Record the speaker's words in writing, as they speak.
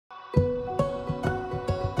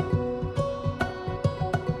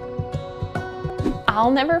I'll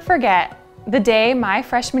never forget the day my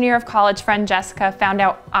freshman year of college friend Jessica found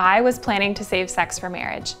out I was planning to save sex for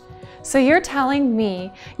marriage. So you're telling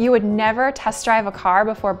me you would never test drive a car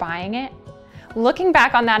before buying it? Looking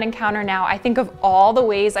back on that encounter now, I think of all the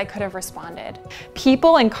ways I could have responded.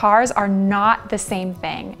 People and cars are not the same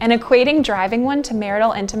thing, and equating driving one to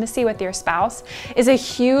marital intimacy with your spouse is a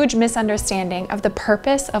huge misunderstanding of the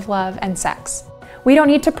purpose of love and sex. We don't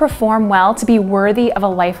need to perform well to be worthy of a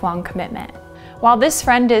lifelong commitment. While this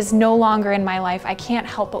friend is no longer in my life, I can't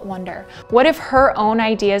help but wonder, what if her own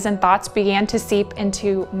ideas and thoughts began to seep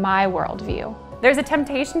into my worldview? There's a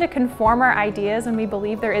temptation to conform our ideas when we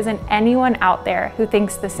believe there isn't anyone out there who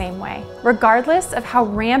thinks the same way. Regardless of how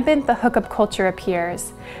rampant the hookup culture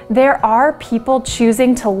appears, there are people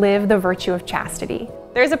choosing to live the virtue of chastity.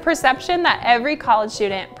 There's a perception that every college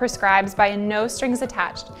student prescribes by a no strings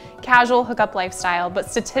attached, casual hookup lifestyle, but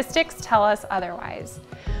statistics tell us otherwise.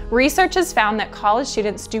 Research has found that college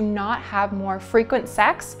students do not have more frequent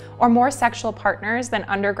sex or more sexual partners than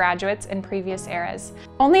undergraduates in previous eras.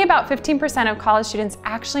 Only about 15% of college students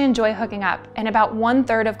actually enjoy hooking up, and about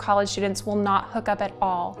 1/3 of college students will not hook up at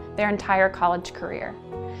all their entire college career.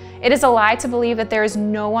 It is a lie to believe that there is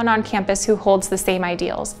no one on campus who holds the same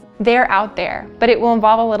ideals. They're out there, but it will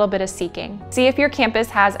involve a little bit of seeking. See if your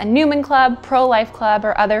campus has a Newman Club, pro-life club,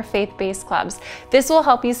 or other faith-based clubs. This will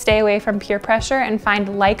help you stay away from peer pressure and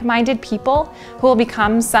find like-minded people who will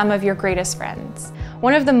become some of your greatest friends.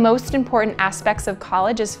 One of the most important aspects of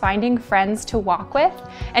college is finding friends to walk with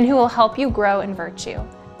and who will help you grow in virtue.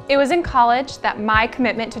 It was in college that my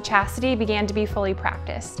commitment to chastity began to be fully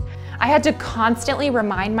practiced. I had to constantly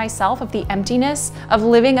remind myself of the emptiness of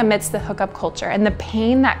living amidst the hookup culture and the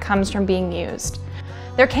pain that comes from being used.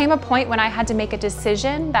 There came a point when I had to make a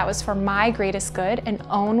decision that was for my greatest good and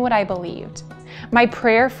own what I believed. My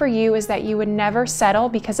prayer for you is that you would never settle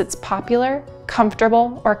because it's popular,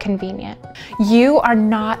 comfortable, or convenient. You are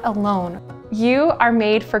not alone. You are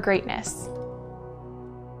made for greatness.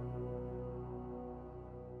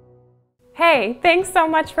 Hey, thanks so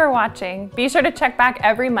much for watching. Be sure to check back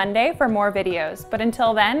every Monday for more videos. But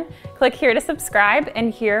until then, click here to subscribe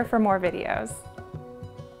and here for more videos.